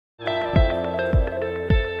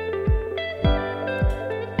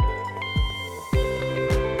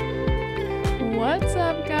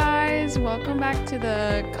welcome back to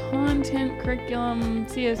the Content Curriculum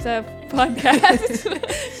CSF podcast.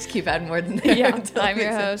 Just keep adding more than that. Yeah, I'm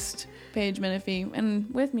your host, Paige Menifee,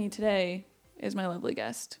 and with me today is my lovely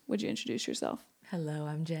guest. Would you introduce yourself? Hello,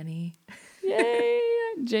 I'm Jenny. Yay!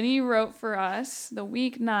 Jenny wrote for us the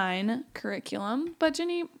week 9 curriculum. But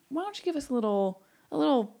Jenny, why don't you give us a little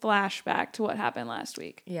flashback to what happened last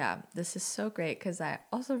week? Yeah, this is so great because I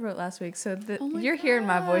also wrote last week. So Oh you're hearing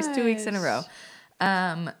my voice 2 weeks in a row.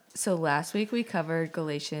 So last week we covered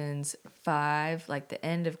Galatians 5, like the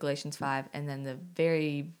end of Galatians 5, and then the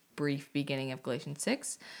very brief beginning of Galatians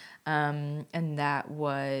 6. And that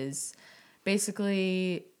was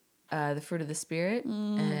basically the fruit of the Spirit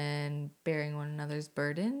and bearing one another's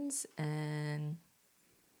burdens. And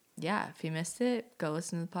yeah, if you missed it, go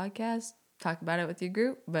listen to the podcast, talk about it with your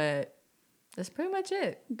group, but that's pretty much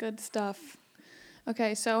it. Good stuff.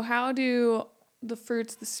 Okay, so how do the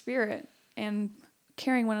fruits of the Spirit and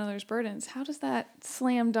carrying one another's burdens, how does that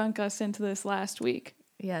slam dunk us into this last week?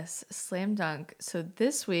 Yes, slam dunk. So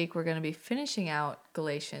this week we're going to be finishing out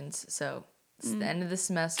Galatians. So it's the end of the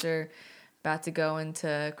semester, about to go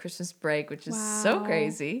into Christmas break, which is so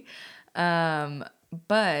crazy.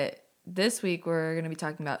 But this week we're going to be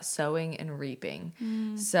talking about sowing and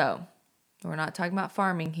reaping. So we're not talking about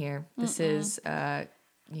farming here. This is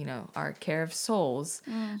our care of souls.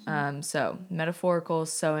 So metaphorical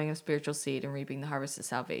sowing of spiritual seed and reaping the harvest of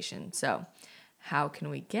salvation. So how can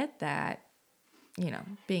we get that?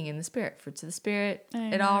 Being in the Spirit, fruits of the Spirit,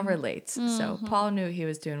 It all relates. So Paul knew what he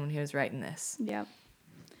was doing when he was writing this. Yep.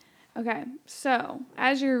 Okay, so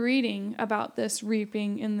as you're reading about this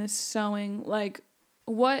reaping and this sowing, like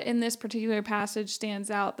what in this particular passage stands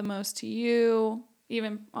out the most to you,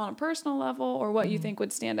 even on a personal level, or what you think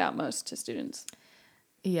would stand out most to students?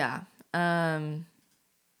 Yeah.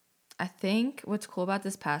 I think what's cool about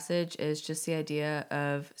this passage is just the idea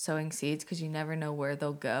of sowing seeds because you never know where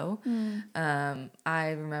they'll go. I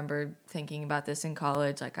remember thinking about this in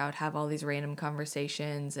college. Like I would have all these random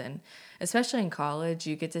conversations, and especially in college,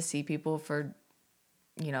 you get to see people for,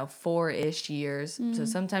 4-ish years. So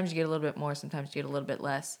sometimes you get a little bit more, sometimes you get a little bit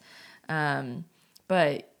less.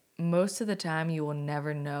 But most of the time you will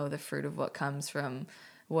never know the fruit of what comes from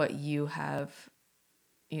what you have,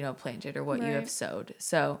 planted or what you have sowed.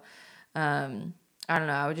 So, I don't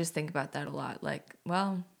know. I would just think about that a lot. Like,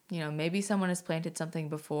 well, maybe someone has planted something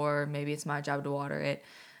before. Maybe it's my job to water it.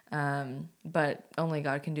 But only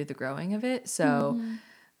God can do the growing of it. So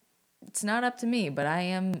it's not up to me, but I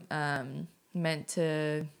am, meant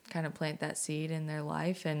to kind of plant that seed in their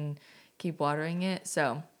life and keep watering it.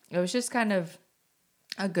 So it was just kind of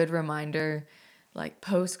a good reminder, like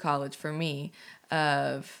post-college for me,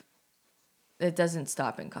 of it doesn't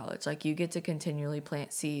stop in college. Like you get to continually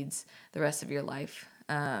plant seeds the rest of your life.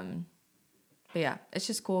 But yeah, it's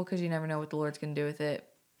just cool because you never know what the Lord's going to do with it.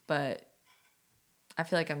 But I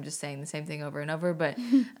feel like I'm just saying the same thing over and over. But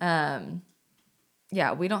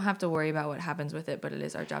yeah, we don't have to worry about what happens with it, but it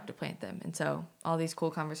is our job to plant them. And so all these cool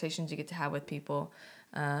conversations you get to have with people,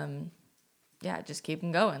 just keep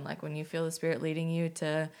them going. Like when you feel the Spirit leading you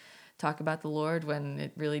to talk about the Lord when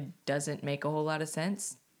it really doesn't make a whole lot of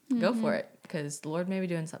sense, go for it, because the Lord may be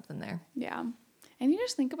doing something there. Yeah. And you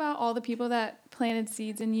just think about all the people that planted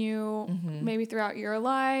seeds in you, maybe throughout your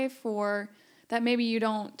life, or that maybe you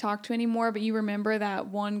don't talk to anymore, but you remember that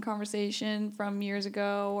one conversation from years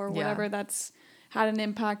ago or whatever that's had an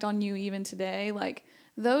impact on you even today. Like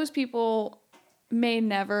those people may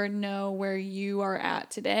never know where you are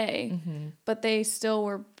at today, but they still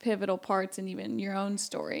were pivotal parts in even your own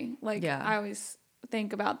story. Like I always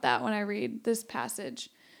think about that when I read this passage.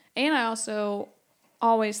 And I also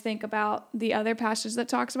always think about the other passage that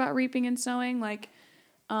talks about reaping and sowing, like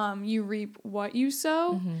you reap what you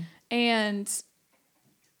sow. And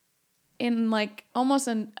in like almost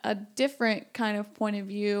a different kind of point of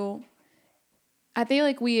view, I feel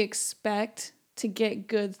like we expect to get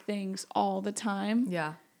good things all the time.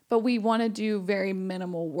 Yeah. But we want to do very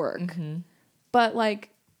minimal work. But like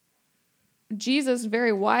Jesus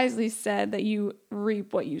very wisely said that you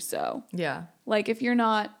reap what you sow. Yeah. Like if you're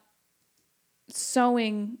not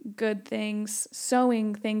sowing good things,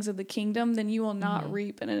 sowing things of the kingdom, then you will not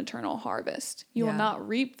reap an eternal harvest. You will not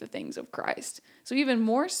reap the things of Christ. So even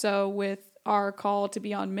more so with our call to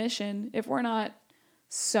be on mission, if we're not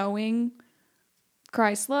sowing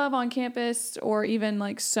Christ's love on campus or even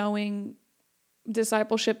like sowing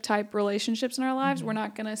discipleship type relationships in our lives, we're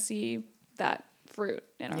not going to see that fruit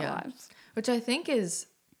in our lives. Which I think is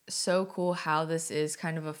so cool how this is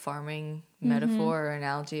kind of a farming metaphor or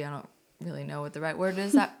analogy. I don't really know what the right word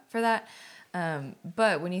is for that.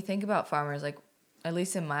 But when you think about farmers, like at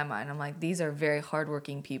least in my mind, I'm like, these are very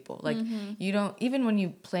hardworking people. Like, you don't, even when you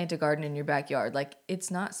plant a garden in your backyard, like,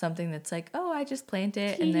 it's not something that's like, oh, I just plant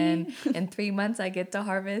it and then in 3 months I get to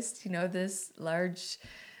harvest, this large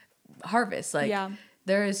harvest. Like,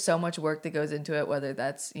 there is so much work that goes into it, whether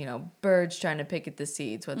that's, birds trying to pick at the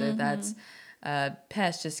seeds, whether that's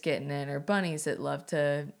pests just getting in, or bunnies that love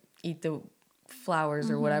to eat the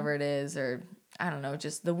flowers or whatever it is, or I don't know,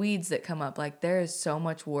 just the weeds that come up. Like, there is so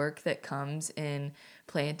much work that comes in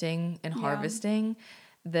planting and harvesting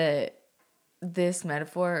that this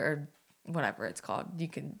metaphor, or whatever it's called, you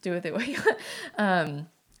can do with it what you want,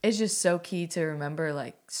 it's just so key to remember.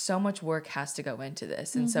 Like, so much work has to go into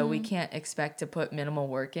this. And so we can't expect to put minimal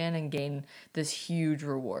work in and gain this huge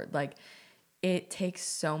reward. Like, it takes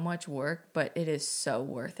so much work, but it is so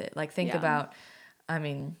worth it. Like, think about, I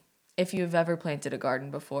mean, if you've ever planted a garden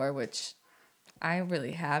before, which I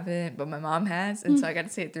really haven't, but my mom has, and so I got to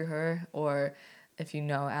see it through her. Or if you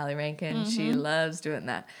know Allie Rankin, she loves doing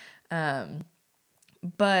that.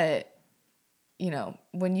 But,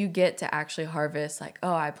 when you get to actually harvest, like,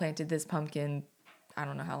 oh, I planted this pumpkin, I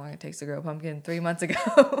don't know how long it takes to grow a pumpkin, 3 months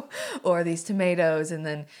ago, or these tomatoes, and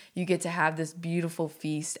then you get to have this beautiful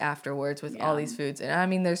feast afterwards with all these foods. And I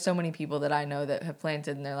mean, there's so many people that I know that have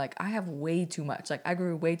planted, and they're like, I have way too much. Like, I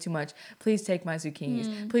grew way too much. Please take my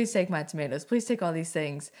zucchinis. Please take my tomatoes. Please take all these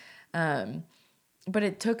things. But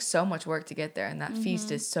it took so much work to get there, and that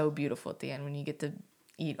feast is so beautiful at the end when you get to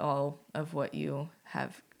eat all of what you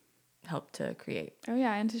have helped to create. Oh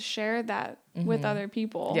yeah, and to share that with other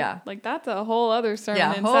people. Yeah. Like, that's a whole other sermon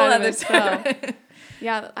inside whole of other itself. sermon.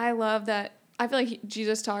 Yeah, I love that. I feel like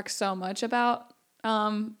Jesus talks so much about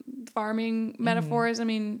farming metaphors. I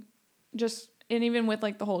mean, and even with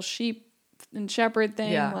like the whole sheep and shepherd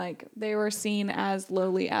thing, like, they were seen as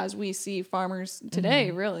lowly as we see farmers today,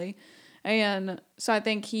 really. And so I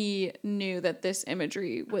think he knew that this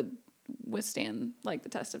imagery would withstand like the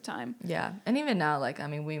test of time. Yeah. And even now, like, I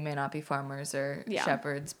mean, we may not be farmers or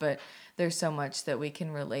shepherds, but there's so much that we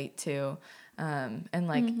can relate to. And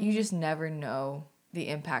like, you just never know the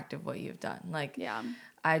impact of what you've done. Like,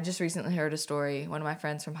 I just recently heard a story. One of my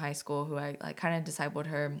friends from high school, who I like kind of discipled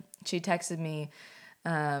her, she texted me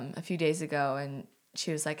a few days ago, and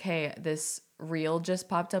she was like, hey, this reel just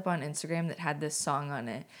popped up on Instagram that had this song on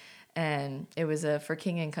it. And it was a For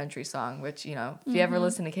King and Country song, which, if you ever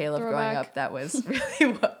listen to Caleb growing up, that was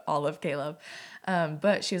really all of Caleb.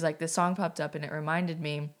 But she was like, this song popped up, and it reminded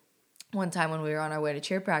me one time when we were on our way to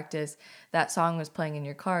cheer practice, that song was playing in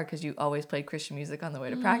your car because you always played Christian music on the way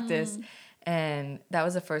to practice. And that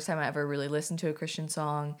was the first time I ever really listened to a Christian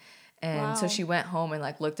song. And so she went home and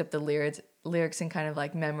like looked up the lyrics and kind of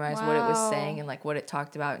like memorized what it was saying and like what it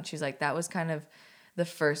talked about. And she's like, that was kind of the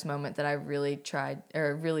first moment that I really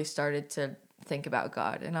really started to think about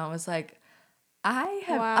God. And I was like,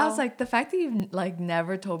 I was like, the fact that you've like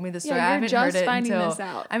never told me the story, I haven't heard it until, this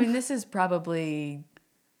out. I mean, this is probably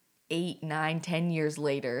 8, 9, 10 years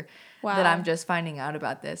later that I'm just finding out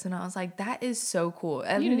about this. And I was like, that is so cool.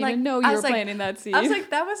 And you didn't even know you were planting that seed. I was like,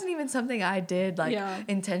 that wasn't even something I did like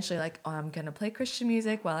intentionally, like, oh, I'm going to play Christian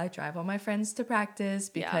music while I drive all my friends to practice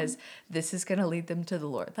because this is going to lead them to the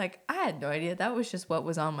Lord. Like, I had no idea. That was just what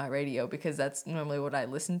was on my radio because that's normally what I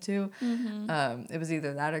listened to. It was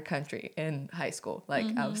either that or country in high school. Like,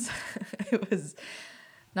 it was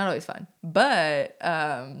not always fun. But,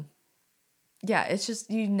 yeah, it's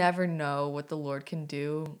just, you never know what the Lord can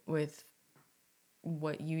do with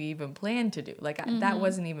what you even plan to do. Like, that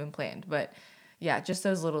wasn't even planned. But, yeah, just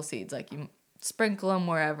those little seeds. Like, you sprinkle them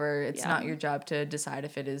wherever. It's not your job to decide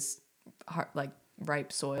if it is, like,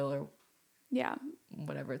 ripe soil or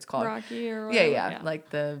whatever it's called. Rocky or whatever. Yeah.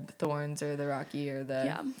 Like the thorns or the rocky or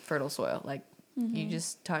the fertile soil. Like, you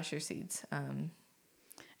just toss your seeds. And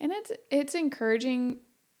it's encouraging.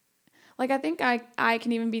 Like, I think I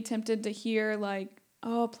can even be tempted to hear, like,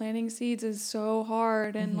 oh, planting seeds is so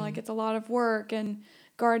hard and, like, it's a lot of work and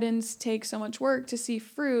gardens take so much work to see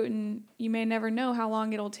fruit and you may never know how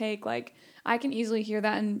long it'll take. Like, I can easily hear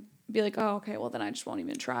that and be like, oh, okay, well, then I just won't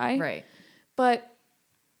even try. Right. But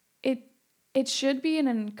it should be an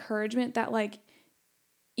encouragement that, like,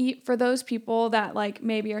 for those people that, like,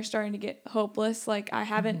 maybe are starting to get hopeless, like, I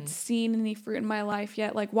haven't seen any fruit in my life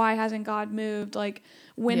yet. Like, why hasn't God moved? Like,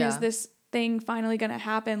 when is this thing finally going to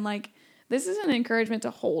happen? Like, this is an encouragement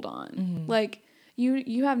to hold on. Like,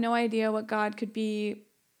 you have no idea what God could be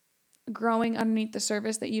growing underneath the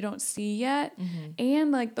surface that you don't see yet.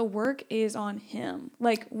 And, like, the work is on him.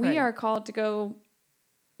 Like, we are called to go,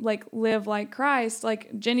 like, live like Christ.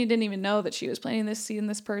 Like, Jenny didn't even know that she was planting this seed in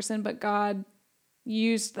this person, but God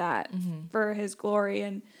used that for his glory.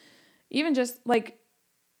 And even just like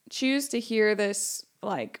choose to hear this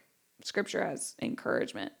like scripture as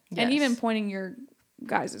encouragement. Yes. And even pointing your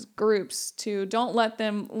guys' groups to, don't let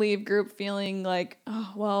them leave group feeling like,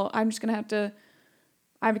 oh, well, I'm just going to have to,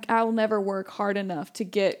 I'll never work hard enough to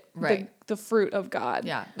get the fruit of God.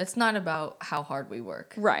 Yeah. It's not about how hard we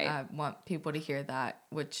work. Right. I want people to hear that,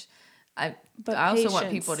 which I But also want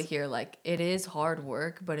people to hear, like, it is hard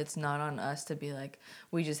work, but it's not on us to be like,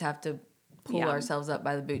 we just have to pull ourselves up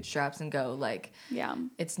by the bootstraps and go, like,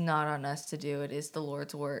 it's not on us to do. It is the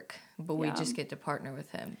Lord's work, but we just get to partner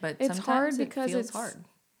with him. But it's sometimes hard because it feels hard.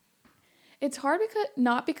 It's hard because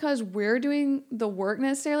not because we're doing the work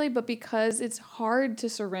necessarily, but because it's hard to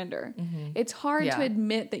surrender. Mm-hmm. It's hard to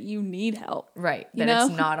admit that you need help. Right. That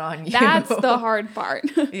it's not on you. That's the hard part.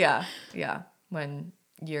 Yeah. When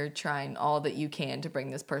you're trying all that you can to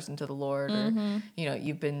bring this person to the Lord, or,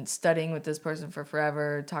 you've been studying with this person for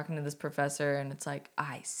forever, talking to this professor, and it's like,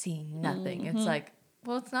 I see nothing. It's like,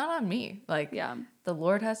 well, it's not on me. Like, the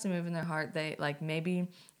Lord has to move in their heart. They, like, maybe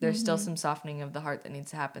there's still some softening of the heart that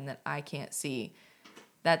needs to happen that I can't see.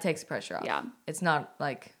 That takes pressure off. Yeah. It's not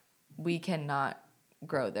like we cannot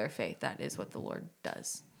grow their faith. That is what the Lord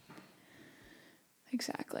does.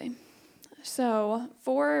 Exactly. So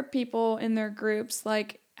for people in their groups,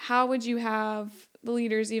 like, how would you have the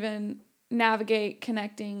leaders even navigate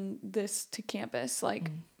connecting this to campus? Like,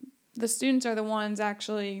 the students are the ones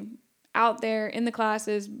actually out there in the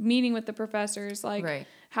classes, meeting with the professors. Like,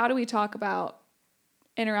 how do we talk about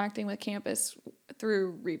interacting with campus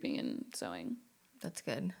through reaping and sowing? That's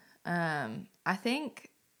good. I think,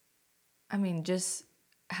 just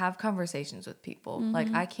have conversations with people.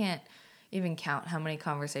 Like, I can't even count how many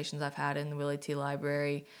conversations I've had in the Willie T.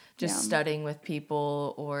 Library, just studying with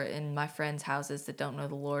people, or in my friends' houses that don't know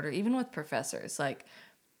the Lord, or even with professors. Like,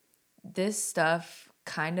 this stuff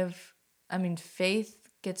kind of, faith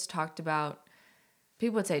gets talked about.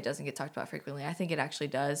 People would say it doesn't get talked about frequently. I think it actually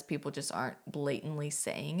does. People just aren't blatantly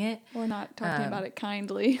saying it. Or not talking about it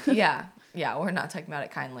kindly. Yeah, we're not talking about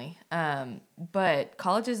it kindly. But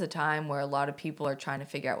college is a time where a lot of people are trying to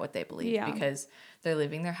figure out what they believe because they're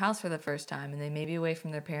leaving their house for the first time, and they may be away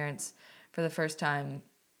from their parents for the first time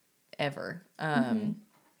ever. And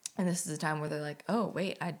this is a time where they're like, oh,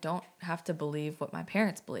 wait, I don't have to believe what my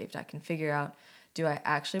parents believed. I can figure out, do I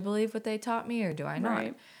actually believe what they taught me, or do I not?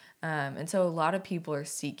 Right. And so a lot of people are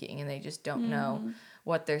seeking, and they just don't know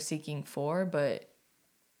what they're seeking for, but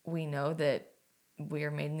we know that we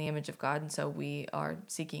are made in the image of God, and so we are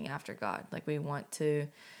seeking after God. Like, we want to,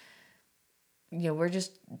 we're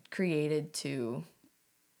just created to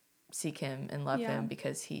seek him and love him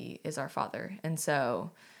because he is our Father. And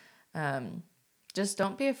so just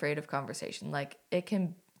don't be afraid of conversation. Like, it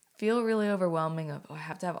can feel really overwhelming of, I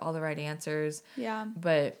have to have all the right answers. Yeah.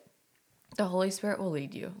 But the Holy Spirit will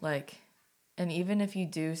lead you. Like, and even if you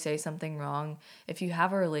do say something wrong, if you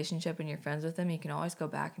have a relationship and you're friends with them, you can always go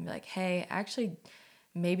back and be like, hey, I actually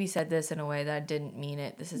maybe said this in a way that I didn't mean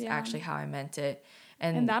it. This is actually how I meant it.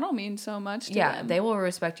 And that'll mean so much to them. They will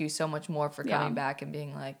respect you so much more for coming back and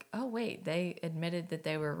being like, oh, wait, they admitted that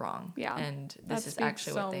they were wrong. Yeah. And this is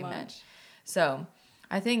actually what they meant. So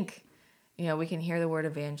I think, we can hear the word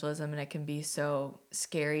evangelism, and it can be so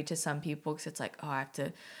scary to some people because it's like, oh, I have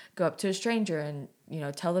to go up to a stranger and,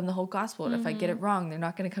 tell them the whole gospel. And if I get it wrong, they're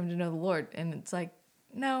not going to come to know the Lord. And it's like,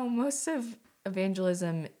 no, most of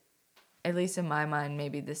evangelism, at least in my mind,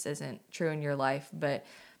 maybe this isn't true in your life, but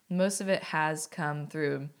most of it has come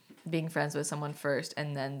through being friends with someone first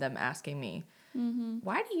and then them asking me,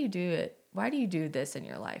 why do you do it? Why do you do this in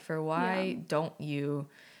your life? Or why don't you,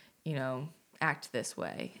 act this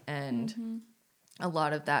way? And a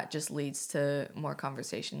lot of that just leads to more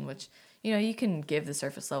conversation, which, you can give the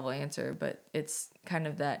surface level answer, but it's kind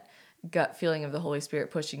of that gut feeling of the Holy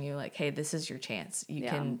Spirit pushing you like, hey, this is your chance. You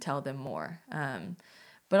can tell them more.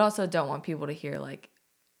 But also don't want people to hear like,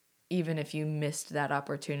 even if you missed that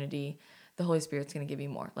opportunity, the Holy Spirit's going to give you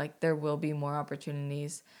more. Like, there will be more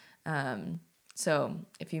opportunities. So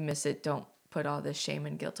if you miss it, don't put all this shame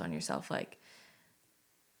and guilt on yourself. Like,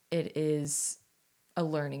 it is a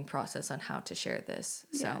learning process on how to share this.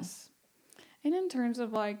 So. Yes. And in terms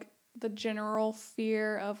of like the general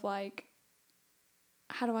fear of like,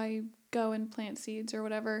 how do I go and plant seeds or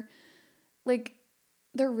whatever? Like,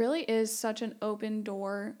 there really is such an open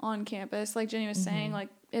door on campus. Like Jenny was saying, like,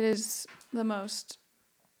 it is the most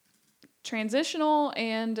transitional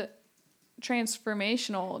and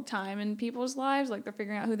transformational time in people's lives. Like, they're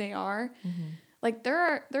figuring out who they are. Like,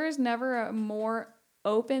 there is never a more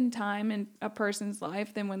open time in a person's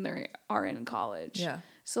life than when they are in college. Yeah.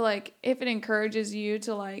 So, like, if it encourages you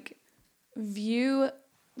to, like, view,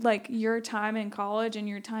 like, your time in college and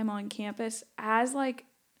your time on campus as, like,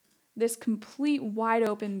 this complete wide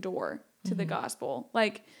open door to the gospel.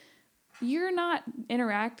 Like, you're not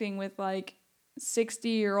interacting with like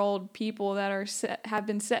 60-year-old people that are have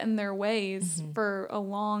been set in their ways for a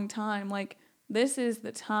long time. Like, this is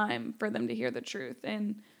the time for them to hear the truth.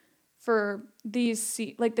 And for these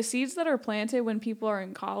like the seeds that are planted when people are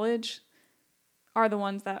in college are the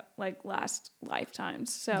ones that like last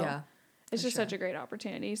lifetimes. So it's just such a great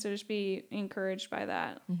opportunity. So just be encouraged by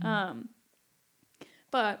that.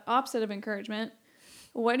 But opposite of encouragement,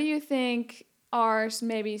 what do you think are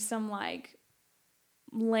maybe some like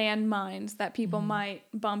landmines that people might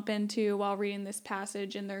bump into while reading this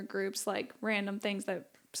passage in their groups, like random things that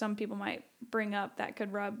some people might bring up that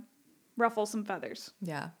could ruffle some feathers?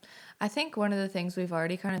 Yeah. I think one of the things we've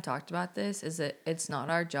already kind of talked about this is that it's not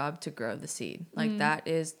our job to grow the seed. Like that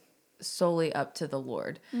is solely up to the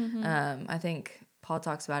Lord. I think Paul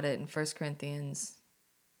talks about it in 1 Corinthians.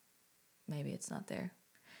 Maybe it's not there.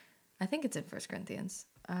 I think it's in 1 Corinthians.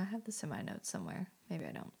 I have this in my notes somewhere. Maybe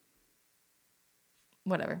I don't.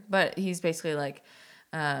 Whatever. But he's basically like,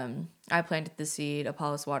 I planted the seed,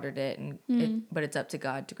 Apollos watered it, but it's up to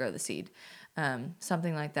God to grow the seed.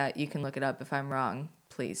 Something like that. You can look it up. If I'm wrong,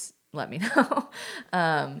 please let me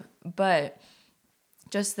know. But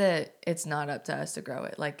just that it's not up to us to grow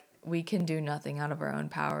it. Like, we can do nothing out of our own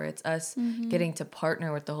power. It's us getting to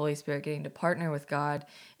partner with the Holy Spirit, getting to partner with God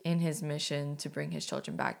in his mission to bring his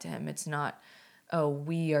children back to him. It's not, oh,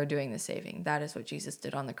 we are doing the saving. That is what Jesus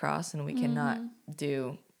did on the cross, and we cannot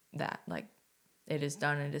do that. Like, it is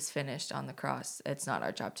done. It is finished on the cross. It's not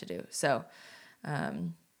our job to do. So,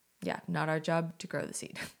 not our job to grow the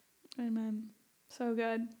seed. Amen. So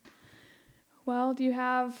good. Well, do you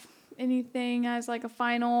have anything as like a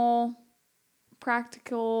final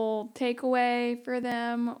practical takeaway for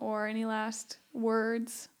them, or any last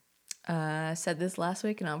words? I said this last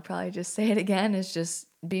week, and I'll probably just say it again, is just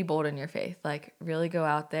be bold in your faith. Like, really go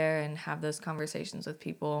out there and have those conversations with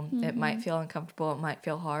people. It might feel uncomfortable. It might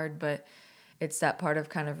feel hard, but it's that part of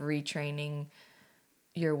kind of retraining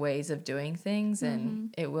your ways of doing things,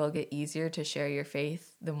 and it will get easier to share your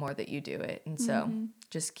faith the more that you do it. And so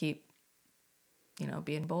just keep,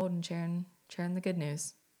 being bold and sharing the good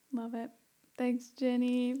news. Love it. Thanks,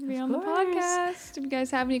 Jenny, for being on the podcast. If you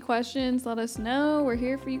guys have any questions, let us know. We're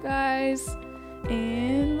here for you guys,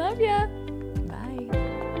 and love ya.